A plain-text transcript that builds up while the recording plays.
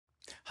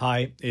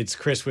Hi, it's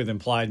Chris with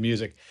Implied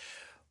Music.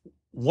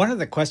 One of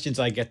the questions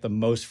I get the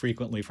most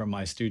frequently from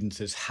my students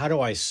is, how do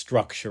I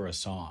structure a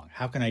song?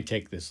 How can I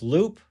take this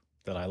loop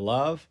that I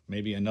love,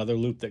 maybe another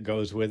loop that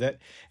goes with it,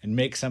 and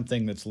make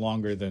something that's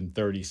longer than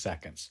 30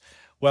 seconds?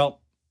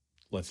 Well,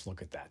 let's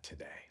look at that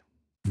today.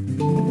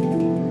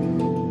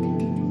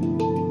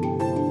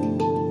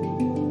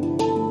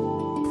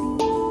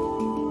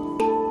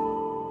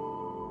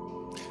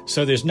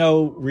 So there's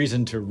no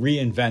reason to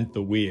reinvent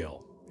the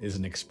wheel, is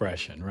an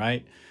expression,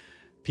 right?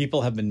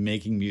 People have been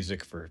making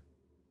music for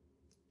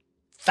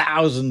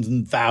thousands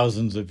and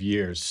thousands of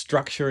years,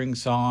 structuring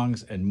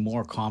songs and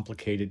more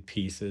complicated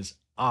pieces.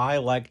 I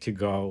like to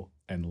go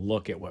and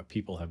look at what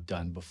people have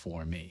done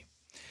before me.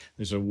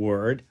 There's a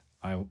word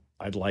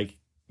I'd like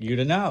you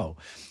to know: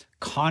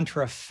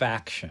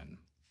 contrafaction.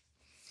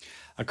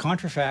 A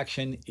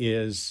contrafaction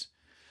is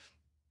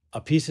a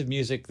piece of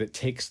music that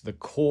takes the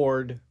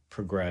chord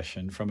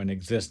progression from an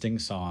existing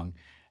song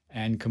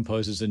and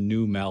composes a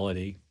new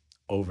melody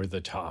over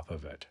the top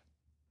of it.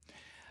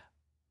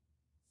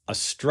 A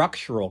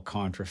structural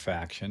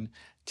contrafaction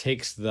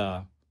takes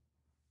the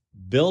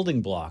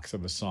building blocks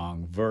of a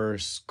song,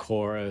 verse,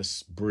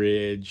 chorus,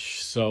 bridge,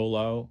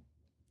 solo,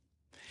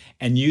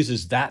 and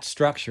uses that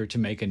structure to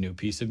make a new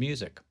piece of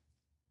music.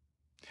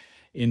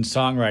 In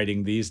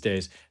songwriting these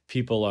days,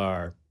 people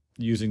are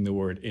using the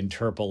word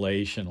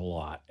interpolation a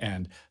lot,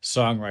 and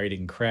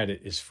songwriting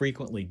credit is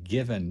frequently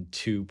given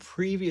to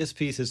previous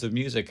pieces of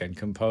music and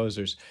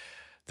composers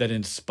that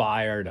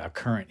inspired a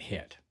current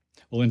hit.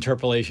 Well,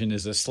 interpolation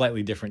is a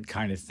slightly different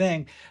kind of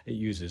thing. It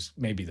uses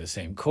maybe the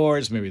same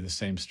chords, maybe the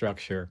same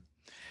structure.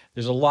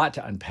 There's a lot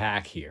to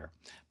unpack here,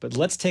 but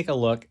let's take a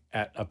look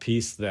at a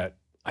piece that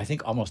I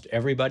think almost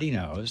everybody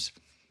knows,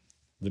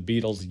 the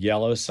Beatles'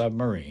 Yellow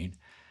Submarine.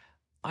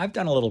 I've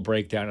done a little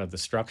breakdown of the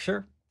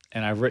structure,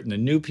 and I've written a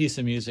new piece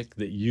of music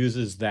that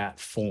uses that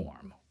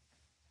form.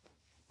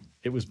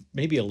 It was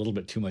maybe a little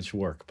bit too much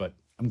work, but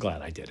I'm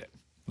glad I did it.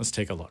 Let's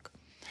take a look.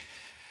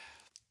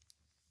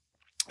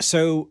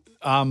 So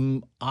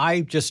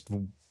I just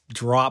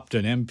dropped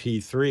an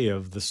MP3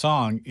 of the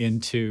song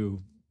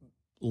into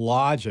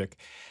Logic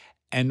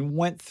and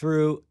went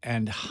through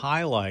and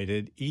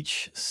highlighted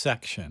each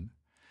section.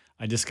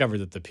 I discovered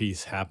that the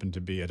piece happened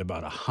to be at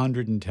about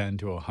 110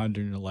 to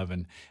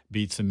 111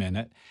 beats a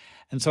minute.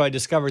 And so I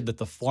discovered that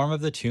the form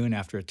of the tune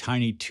after a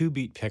tiny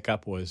 2-beat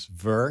pickup was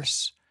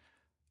verse,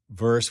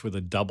 verse with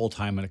a double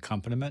time and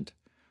accompaniment,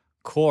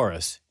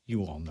 chorus.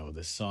 You all know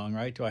this song,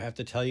 right? Do I have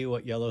to tell you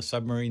what Yellow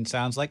Submarine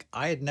sounds like?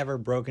 I had never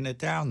broken it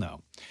down,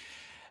 though.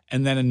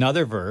 And then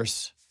another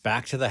verse,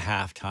 back to the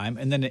halftime,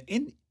 and then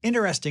an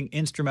interesting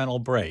instrumental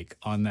break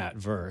on that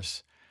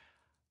verse.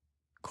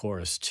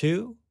 Chorus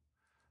 2,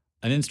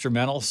 an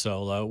instrumental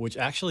solo, which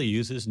actually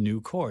uses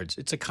new chords.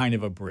 It's a kind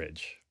of a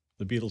bridge.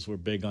 The Beatles were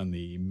big on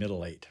the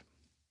middle 8.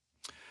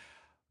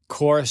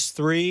 Chorus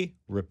 3,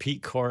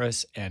 repeat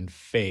chorus, and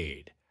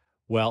fade.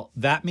 Well,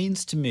 that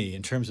means to me,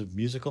 in terms of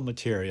musical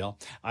material,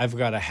 I've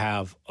got to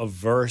have a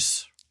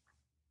verse,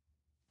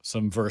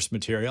 some verse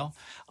material.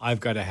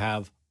 I've got to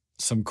have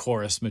some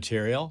chorus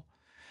material.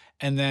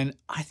 And then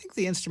I think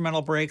the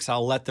instrumental breaks,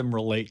 I'll let them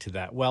relate to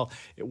that. Well,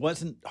 it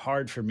wasn't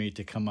hard for me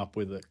to come up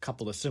with a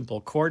couple of simple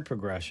chord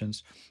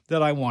progressions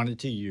that I wanted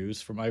to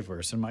use for my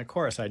verse and my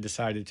chorus. I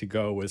decided to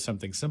go with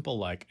something simple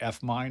like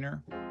F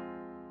minor,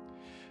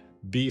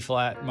 B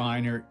flat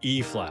minor,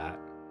 E flat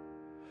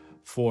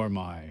for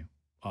my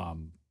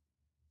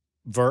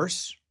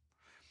verse.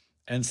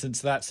 And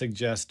since that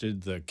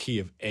suggested the key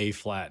of A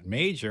flat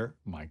major,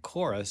 my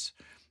chorus,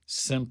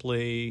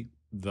 simply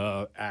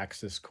the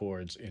axis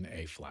chords in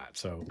A flat.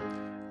 So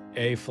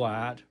A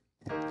flat,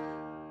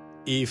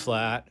 E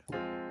flat,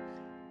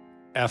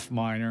 F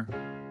minor,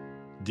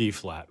 D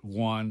flat,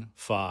 1,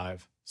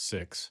 5,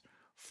 6,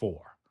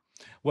 4.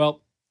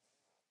 Well,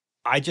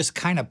 I just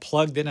kind of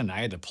plugged in, and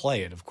I had to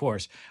play it, of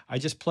course. I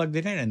just plugged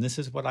it in, and this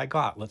is what I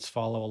got. Let's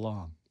follow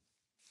along.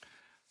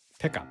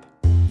 Pickup,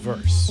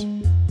 verse.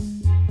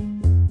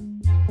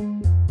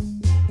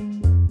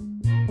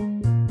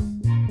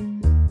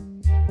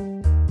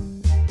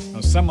 Now,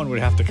 someone would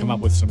have to come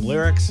up with some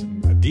lyrics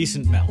and a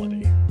decent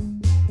melody.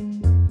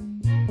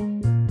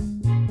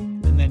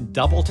 And then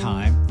double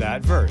time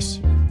that verse.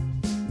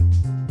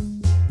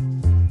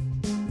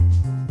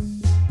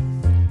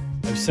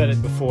 I've said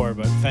it before,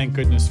 but thank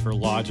goodness for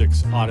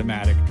Logic's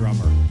automatic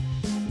drummer.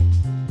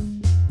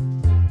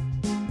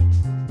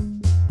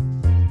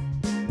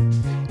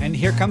 And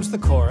here comes the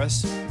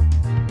chorus,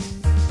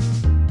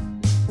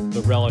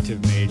 the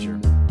relative major,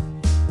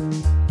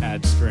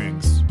 add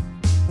strings.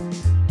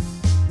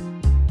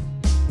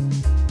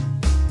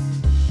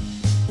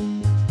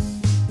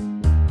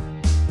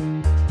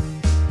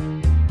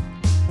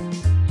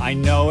 I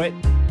know it,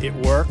 it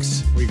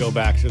works, we go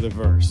back to the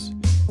verse.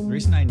 The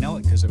reason I know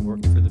it because it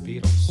worked for the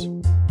Beatles.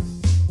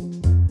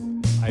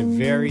 I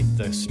varied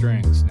the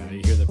strings. Now, do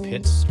you hear the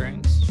pitch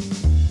strings?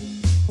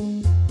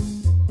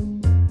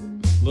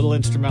 Little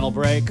instrumental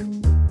break.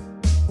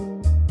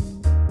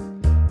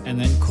 And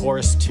then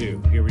chorus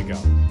 2. Here we go.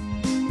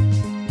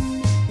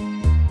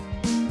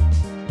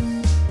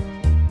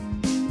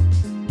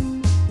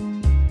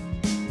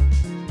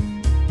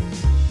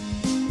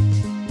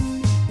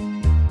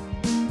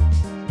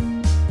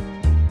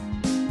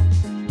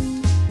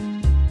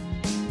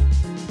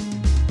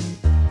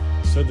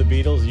 So the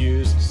Beatles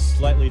used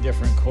slightly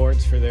different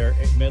chords for their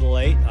middle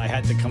eight. I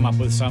had to come up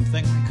with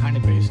something. I kind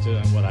of based it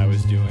on what I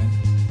was doing.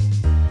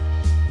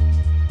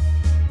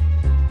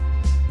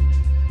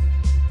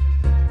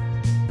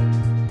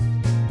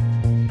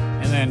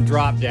 And then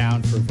drop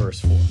down for verse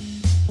 4.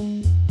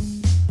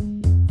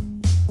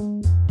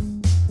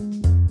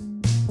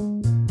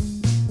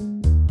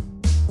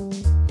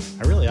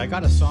 I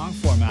got a song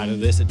form out of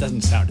this. It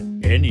doesn't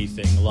sound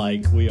anything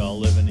like We All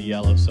Live in a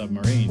Yellow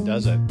Submarine,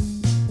 does it?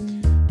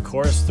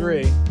 Chorus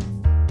 3.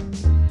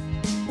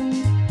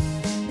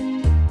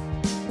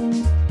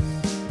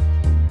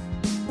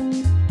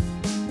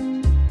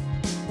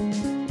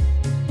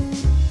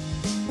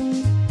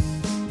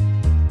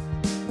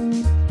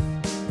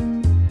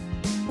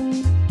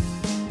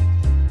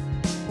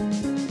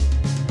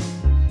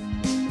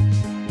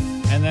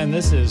 And then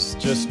this is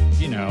just,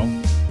 you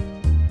know,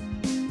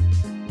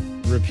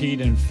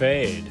 repeat and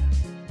fade.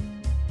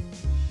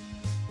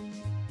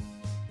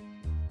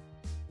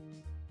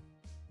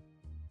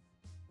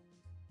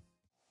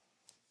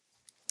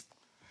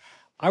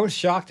 I was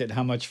shocked at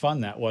how much fun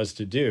that was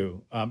to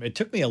do. It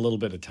took me a little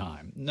bit of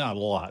time, not a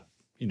lot,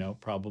 you know,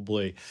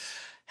 probably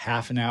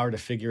half an hour to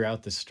figure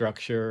out the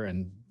structure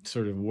and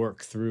sort of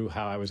work through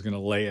how I was going to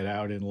lay it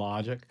out in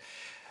Logic.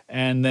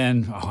 And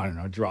then, I don't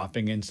know,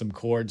 dropping in some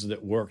chords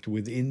that worked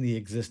within the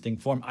existing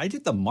form. I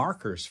did the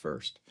markers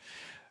first,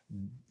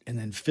 and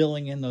then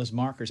filling in those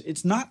markers.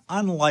 It's not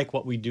unlike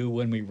what we do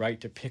when we write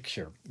to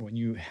picture. When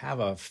you have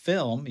a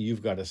film,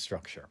 you've got a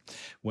structure.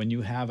 When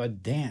you have a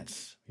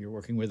dance, you're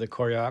working with a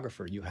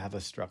choreographer, you have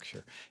a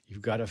structure.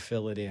 You've got to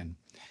fill it in.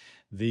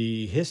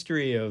 The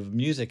history of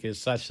music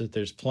is such that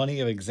there's plenty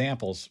of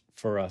examples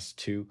for us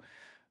to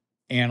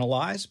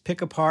analyze,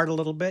 pick apart a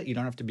little bit. You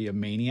don't have to be a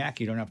maniac.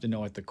 You don't have to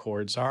know what the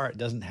chords are. It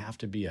doesn't have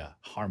to be a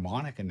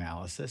harmonic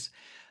analysis,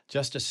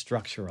 just a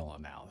structural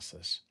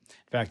analysis.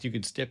 In fact, you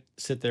could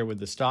sit there with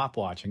the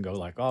stopwatch and go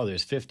like, oh,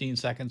 there's 15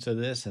 seconds of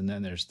this, and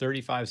then there's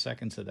 35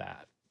 seconds of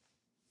that.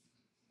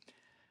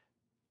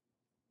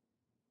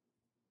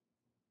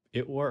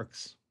 It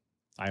works.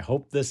 I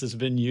hope this has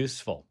been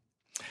useful.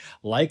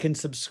 Like and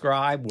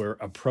subscribe. We're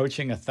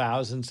approaching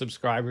 1,000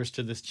 subscribers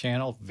to this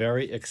channel.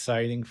 Very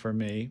exciting for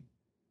me.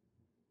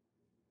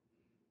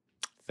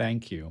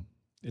 Thank you.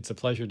 It's a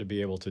pleasure to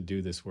be able to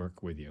do this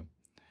work with you.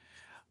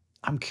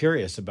 I'm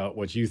curious about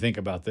what you think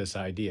about this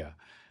idea,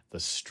 the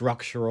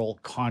structural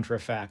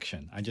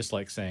contrafaction. I just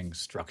like saying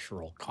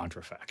structural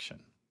contrafaction.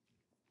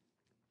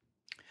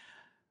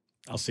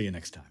 I'll see you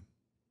next time.